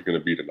Joker's going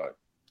to be tonight.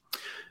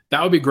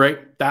 That would be great.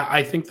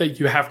 I think that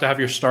you have to have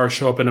your stars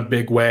show up in a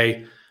big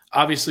way.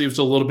 Obviously, it was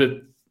a little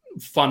bit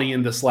funny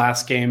in this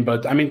last game,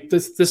 but I mean,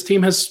 this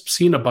team has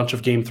seen a bunch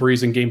of game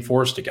 3s and game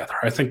 4s together.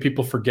 I think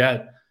people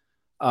forget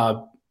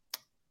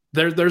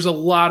there's a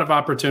lot of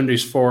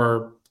opportunities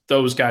for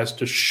those guys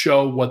to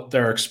show what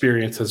their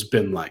experience has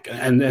been like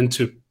and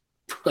to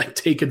like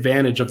take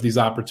advantage of these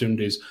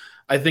opportunities.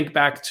 I think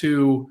back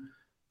to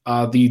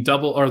the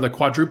double or the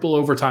quadruple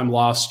overtime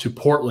loss to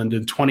Portland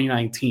in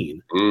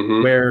 2019,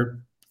 where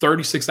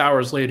 36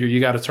 hours later, you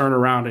got to turn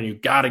around and you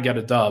got to get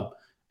a dub,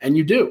 and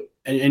you do.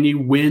 And you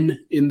win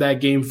in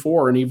that game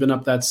 4 and even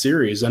up that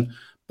series. And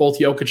both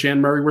Jokić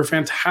and Murray were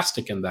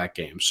fantastic in that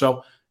game.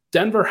 So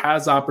Denver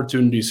has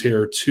opportunities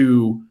here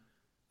to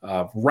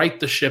right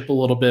the ship a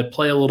little bit,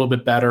 play a little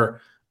bit better.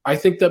 I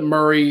think that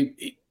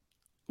Murray,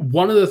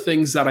 one of the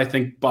things that I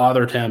think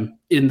bothered him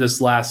in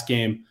this last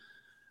game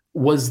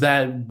was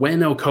that when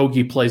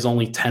Okogie plays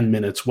only 10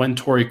 minutes, when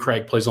Torrey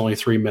Craig plays only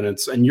 3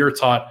 minutes, and you're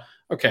taught,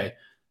 okay,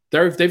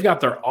 they've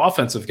got their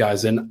offensive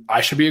guys in, I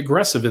should be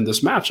aggressive in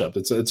this matchup.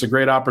 It's a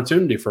great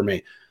opportunity for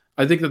me.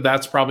 I think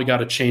that's probably got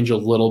to change a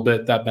little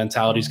bit. That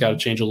mentality's got to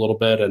change a little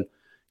bit, and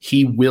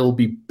he will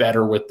be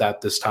better with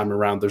that this time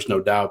around. There's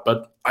no doubt.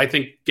 But I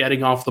think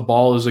getting off the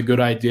ball is a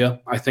good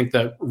idea. I think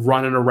that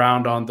running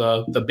around on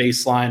the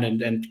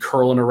baseline and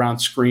curling around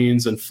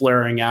screens and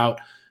flaring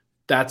out,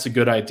 that's a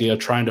good idea,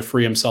 trying to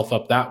free himself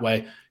up that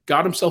way.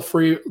 Got himself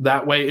free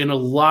that way in a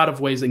lot of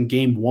ways in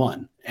game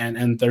 1.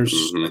 And there's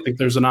I think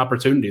there's an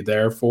opportunity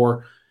there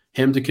for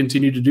him to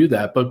continue to do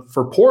that. But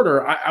for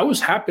Porter, I was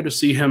happy to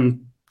see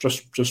him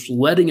just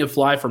letting it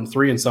fly from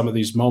 3 in some of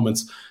these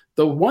moments.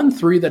 The 1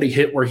 3 that he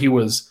hit where he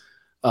was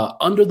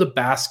under the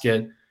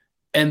basket.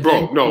 And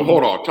hold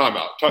on,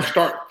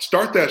 timeout.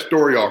 Start that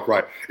story off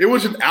right. It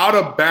was an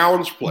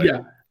out-of-bounds play.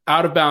 Yeah,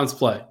 out-of-bounds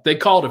play. They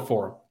called it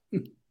for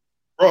him.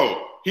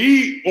 Bro,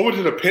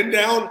 a pin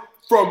down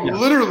from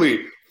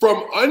literally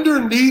from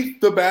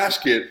underneath the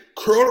basket,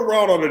 curled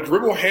around on a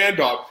dribble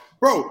handoff.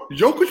 Bro,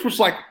 Jokić was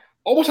like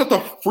almost at the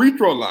free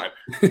throw line.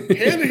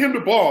 Handed him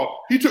the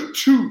ball. He took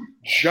 2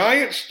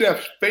 giant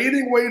steps,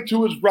 fading away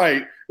to his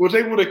right, was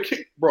able to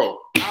kick. Bro,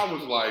 I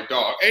was like,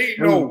 dog, ain't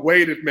no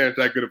way this man's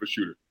that good of a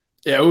shooter.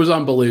 Yeah, it was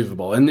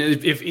unbelievable. And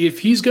if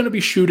he's going to be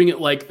shooting it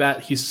like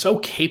that, he's so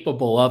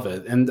capable of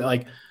it. And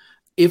like,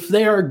 if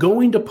they are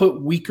going to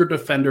put weaker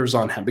defenders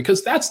on him,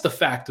 because that's the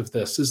fact of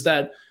this, is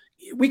that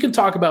we can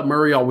talk about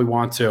Murray all we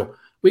want to.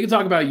 We can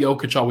talk about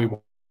Jokić all we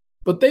want.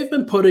 But they've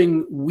been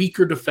putting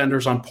weaker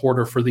defenders on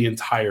Porter for the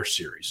entire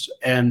series.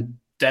 And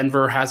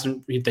Denver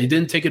they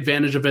didn't take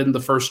advantage of it in the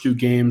first 2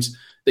 games.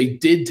 They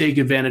did take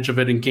advantage of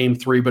it in game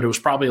 3, but it was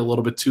probably a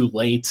little bit too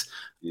late.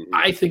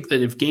 I think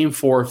that if game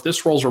 4, if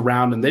this rolls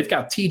around and they've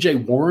got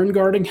TJ Warren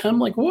guarding him,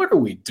 like, what are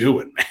we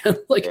doing, man?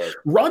 Like,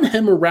 run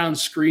him around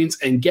screens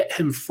and get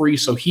him free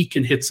so he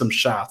can hit some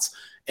shots.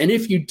 And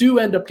if you do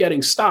end up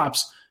getting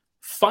stops,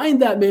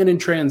 find that man in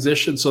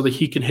transition so that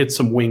he can hit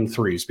some wing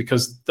 3s,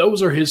 because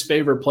those are his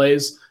favorite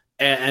plays,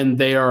 and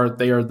they are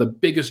the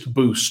biggest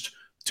boost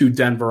to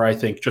Denver, I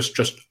think,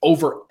 just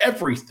over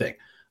everything.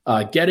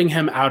 Getting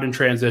him out in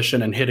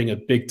transition and hitting a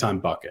big-time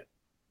bucket.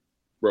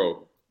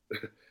 Bro.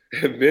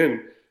 And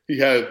then he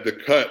had the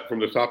cut from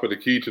the top of the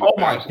key to the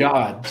basket. My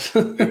God.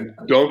 And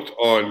dunked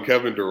on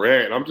Kevin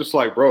Durant. I'm just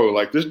like, bro,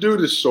 like, this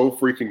dude is so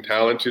freaking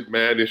talented,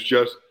 man. It's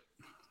just,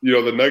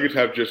 the Nuggets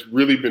have just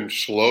really been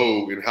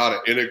slow in how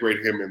to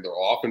integrate him in their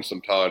offense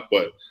sometimes.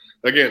 But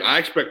again, I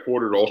expect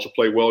Porter to also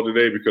play well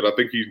today because I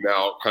think he's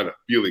now kind of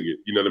feeling it.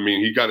 You know what I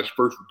mean? He got his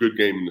first good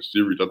game in the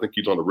series. I think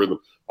he's on the rhythm.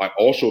 I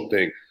also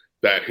think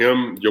that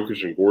him,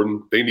 Jokić, and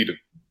Gordon, they need to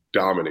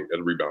dominate as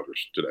rebounders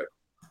today.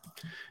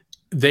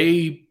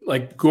 They,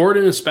 like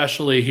Gordon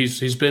especially,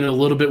 he's been a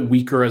little bit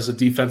weaker as a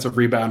defensive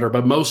rebounder,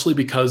 but mostly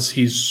because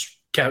he's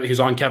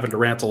on Kevin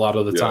Durant a lot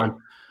of the time.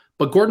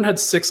 But Gordon had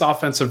 6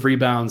 offensive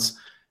rebounds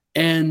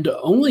and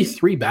only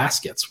 3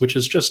 baskets, which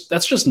is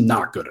that's just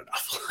not good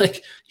enough.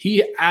 Like,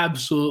 he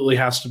absolutely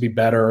has to be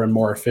better and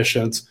more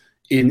efficient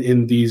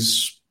in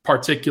these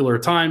particular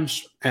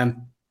times.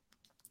 And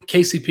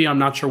KCP, I'm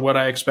not sure what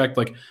I expect.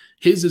 Like,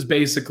 his is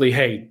basically,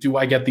 hey, do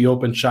I get the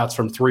open shots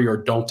from 3 or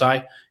don't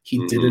I?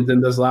 He didn't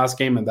in this last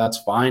game, and that's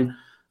fine.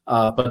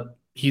 But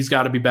he's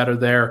got to be better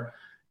there.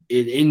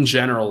 In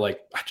general,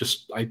 like,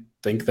 I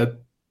think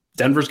that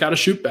Denver's got to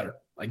shoot better.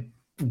 Like,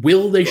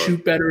 will they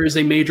shoot better is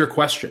a major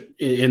question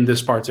in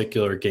this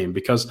particular game,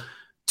 because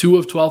 2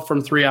 of 12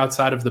 from 3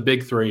 outside of the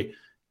big 3,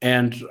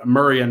 and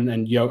Murray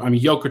and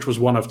Jokić was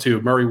 1 of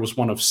 2. Murray was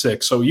 1 of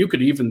 6. So you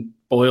could even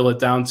boil it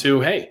down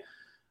to, hey,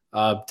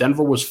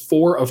 Denver was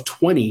 4 of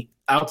 20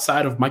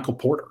 outside of Michael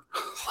Porter.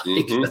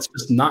 That's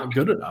just not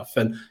good enough.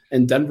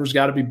 And Denver's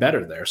got to be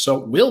better there. So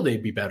will they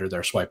be better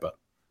there, Swipa?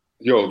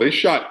 They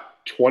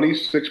shot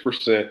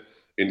 26%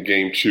 in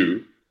game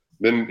 2.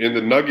 Then in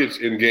the Nuggets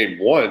in game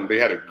 1, they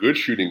had a good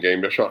shooting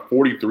game. They shot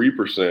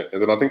 43%.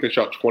 And then I think they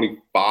shot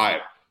 25%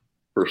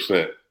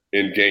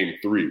 in game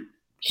 3.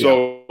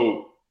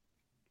 So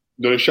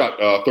they shot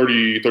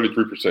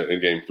 33%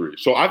 in game 3.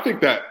 So I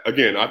think that,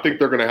 again, I think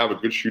they're going to have a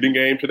good shooting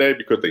game today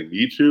because they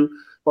need to.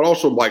 But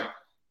also, like,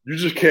 you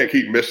just can't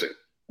keep missing.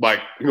 Like,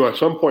 at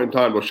some point in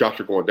time, those shots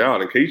are going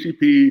down. And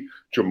KCP,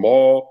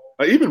 Jamal,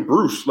 even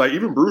Bruce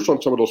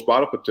on some of those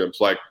spot-up attempts,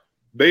 like,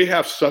 they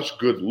have such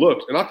good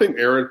looks. And I think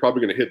Aaron's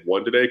probably going to hit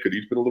 1 today because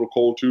he's been a little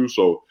cold too.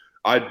 So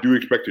I do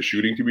expect his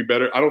shooting to be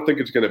better. I don't think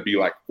it's going to be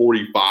like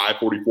 45,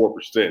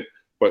 44%,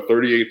 but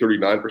 38,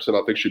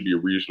 39% I think should be a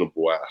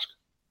reasonable ask.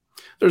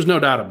 There's no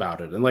doubt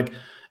about it. And like,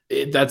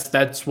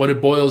 that's what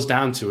it boils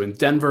down to. In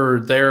Denver,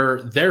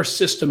 their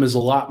system is a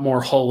lot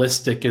more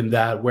holistic in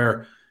that,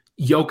 where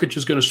Jokić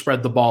is going to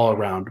spread the ball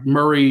around.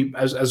 Murray,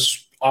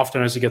 as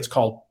often as he gets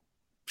called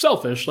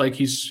selfish, like,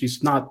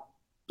 he's not,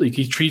 like,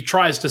 he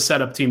tries to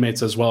set up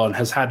teammates as well and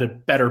has had a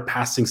better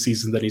passing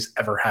season than he's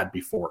ever had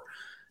before.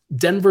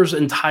 Denver's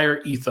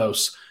entire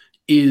ethos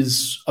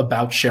is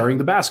about sharing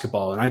the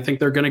basketball, and I think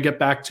they're going to get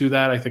back to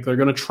that. I think they're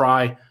going to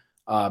try.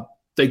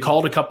 They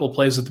called a couple of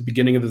plays at the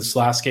beginning of this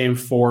last game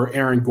for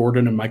Aaron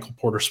Gordon and Michael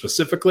Porter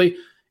specifically.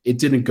 It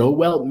didn't go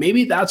well.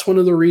 Maybe that's one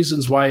of the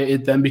reasons why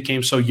it then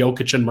became so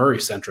Jokić and Murray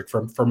centric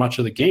for much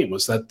of the game,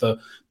 was that the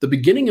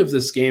beginning of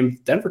this game,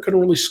 Denver couldn't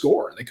really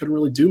score. They couldn't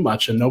really do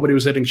much, and nobody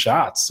was hitting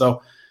shots.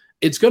 So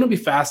it's going to be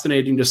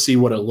fascinating to see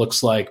what it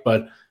looks like.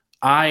 But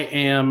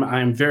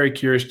I'm very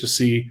curious to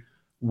see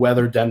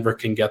whether Denver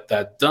can get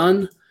that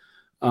done.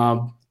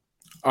 All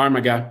right,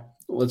 my guy,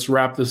 let's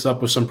wrap this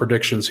up with some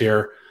predictions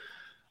here.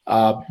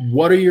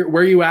 Where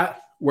are you at?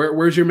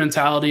 Where's your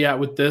mentality at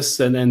with this?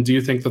 And do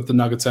you think that the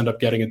Nuggets end up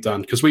getting it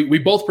done? Because we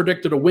both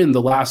predicted a win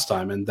the last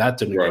time, and that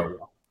didn't go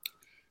well.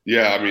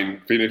 Yeah, I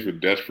mean, Phoenix was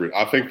desperate.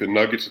 I think the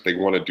Nuggets, if they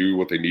want to do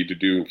what they need to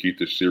do and keep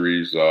this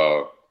series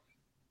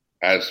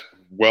as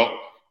well,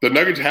 the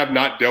Nuggets have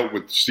not dealt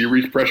with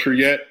series pressure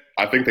yet.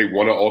 I think they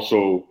want to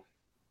also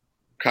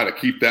kind of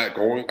keep that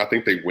going. I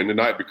think they win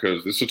tonight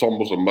because this is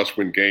almost a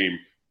must-win game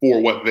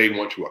for what they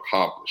want to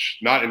accomplish.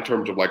 Not in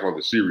terms of like on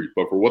the series,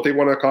 but for what they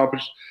want to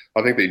accomplish,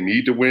 I think they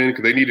need to win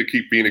because they need to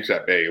keep Phoenix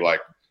at bay. Like,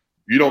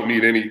 you don't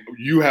need any –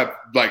 you have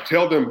 – like,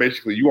 tell them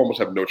basically you almost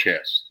have no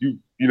chance. You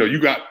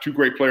got 2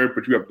 great players,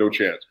 but you have no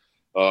chance.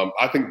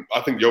 I think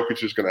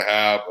Jokić is going to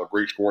have a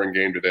great scoring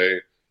game today.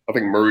 I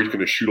think Murray's going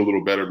to shoot a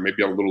little better,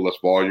 maybe on a little less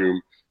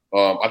volume.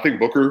 I think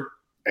Booker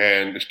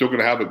and is still going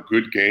to have a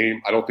good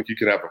game. I don't think he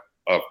can have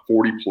a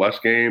 40-plus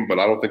game, but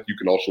I don't think you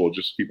can also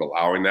just keep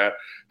allowing that.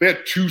 They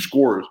had 2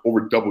 scorers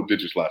over double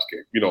digits last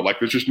game. Like,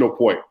 there's just no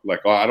point.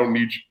 Like,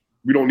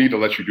 we don't need to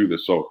let you do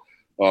this. So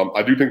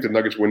I do think the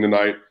Nuggets win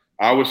tonight.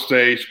 I would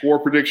say score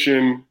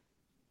prediction.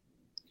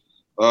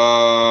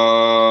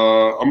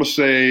 I'm going to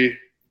say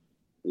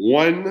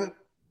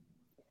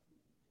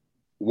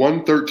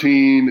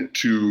 113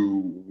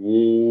 to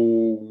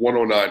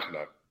 109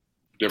 tonight.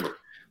 Denver.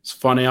 It's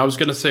funny. I was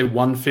going to say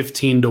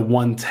 115 to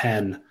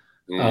 110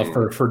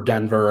 for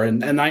Denver.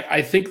 And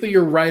I think that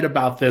you're right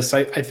about this.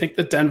 I think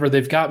that Denver,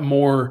 they've got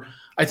more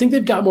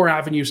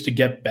avenues to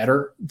get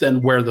better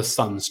than where the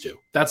Suns do.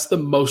 That's the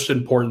most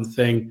important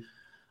thing.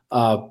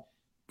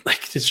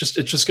 It's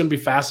just going to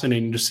be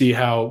fascinating to see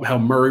how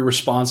Murray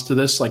responds to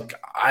this. Like,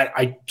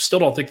 I still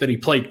don't think that he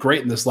played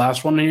great in this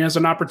last one, and he has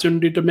an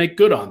opportunity to make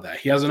good on that.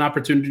 He has an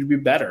opportunity to be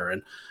better.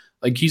 And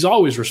like, he's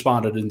always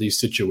responded in these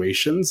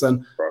situations.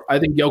 And I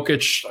think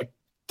Jokić,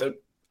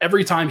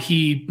 every time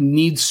he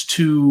needs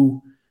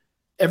to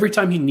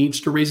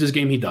raise his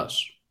game, he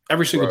does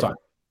every single time.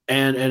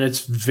 And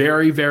it's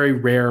very, very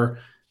rare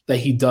that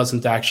he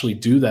doesn't actually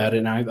do that.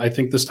 And I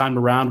think this time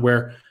around,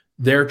 where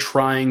they're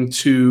trying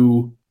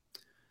to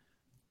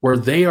where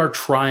they are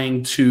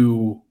trying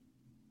to.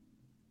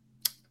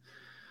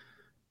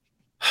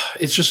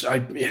 It's just I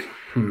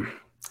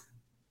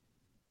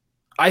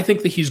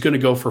think that he's going to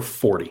go for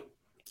 40.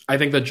 I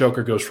think that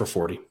Joker goes for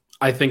 40.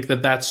 I think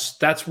that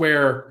that's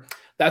where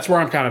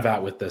I'm kind of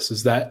at with this,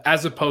 is that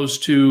as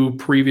opposed to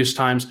previous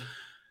times.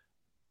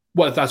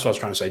 Well, that's what I was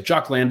trying to say.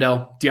 Jock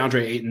Landale,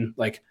 DeAndre Ayton,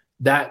 like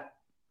that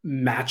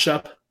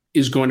matchup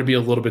is going to be a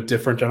little bit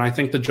different. And I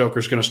think the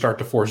Joker's going to start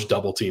to force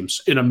double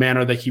teams in a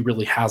manner that he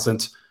really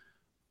hasn't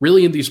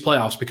really in these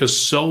playoffs, because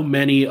so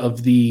many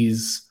of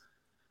these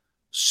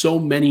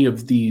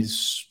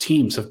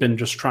teams have been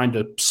just trying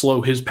to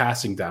slow his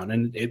passing down.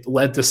 And it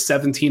led to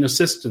 17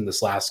 assists in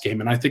this last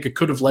game. And I think it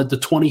could have led to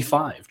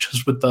 25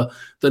 just with the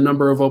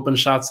number of open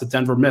shots that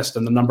Denver missed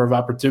and the number of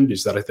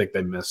opportunities that I think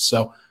they missed.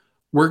 So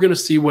we're going to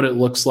see what it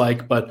looks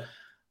like, but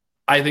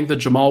I think that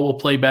Jamal will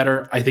play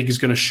better. I think he's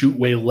going to shoot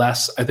way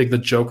less. I think the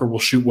Joker will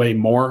shoot way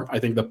more. I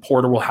think that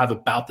Porter will have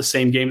about the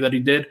same game that he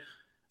did.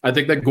 I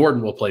think that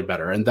Gordon will play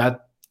better. And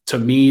that, to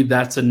me,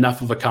 that's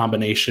enough of a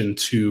combination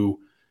to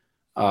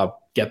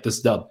get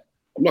this dub.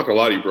 I'm not going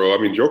to lie to you, bro. I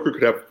mean, Joker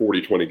could have a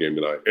 40-20 game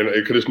tonight, and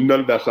it could, none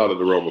of that's out of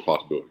the realm of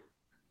possibility.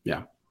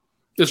 Yeah.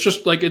 It's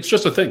just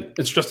a thing.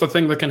 It's just a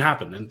thing that can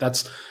happen. And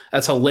that's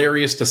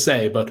hilarious to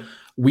say, but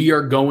we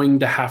are going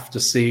to have to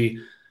see.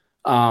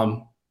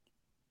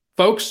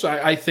 Folks,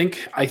 I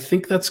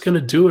think that's going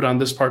to do it on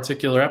this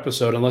particular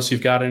episode, unless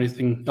you've got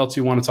anything else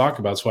you want to talk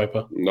about,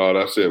 Swipa. No,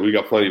 that's it. We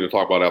got plenty to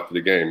talk about after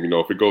the game. You know,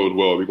 if it goes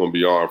well, we're going to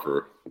be on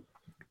for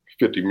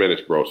 50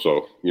 minutes, bro.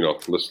 So, you know,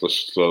 let's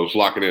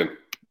lock it in.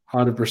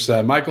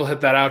 100%. Michael,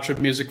 hit that outro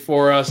music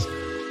for us.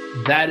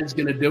 That is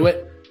going to do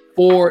it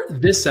for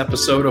this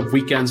episode of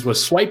Weekends with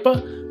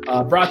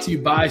Swipa, brought to you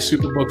by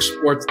Superbook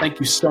Sports. Thank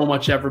you so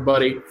much,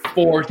 everybody,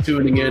 for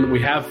tuning in.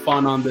 We have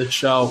fun on this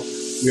show.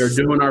 We are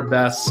doing our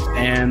best,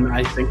 and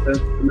I think that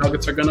the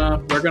Nuggets are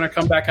gonna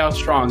come back out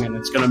strong, and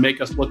it's gonna make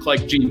us look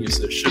like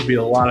geniuses. Should be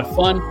a lot of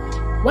fun.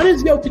 When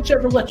has Jokić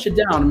ever let you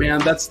down, man?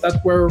 That's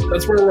where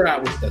we're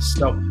at with this.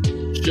 So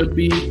should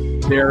be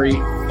very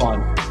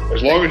fun.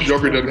 As long as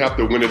Joker doesn't have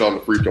to win it on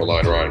the free throw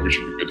line, Ryan, we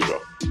should be good to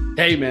go.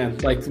 Hey, man,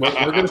 like we're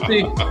going to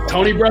see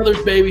Tony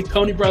Brothers, baby.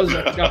 Tony Brothers,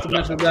 I forgot to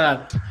mention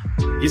that.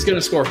 He's going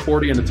to score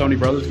 40 in the Tony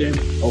Brothers game.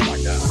 Oh, my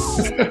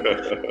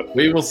God.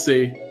 We will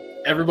see.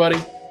 Everybody,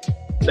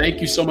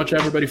 thank you so much,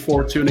 everybody,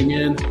 for tuning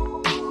in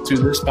to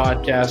this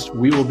podcast.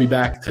 We will be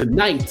back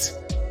tonight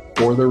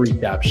for the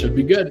recap. Should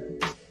be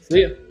good.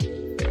 See ya.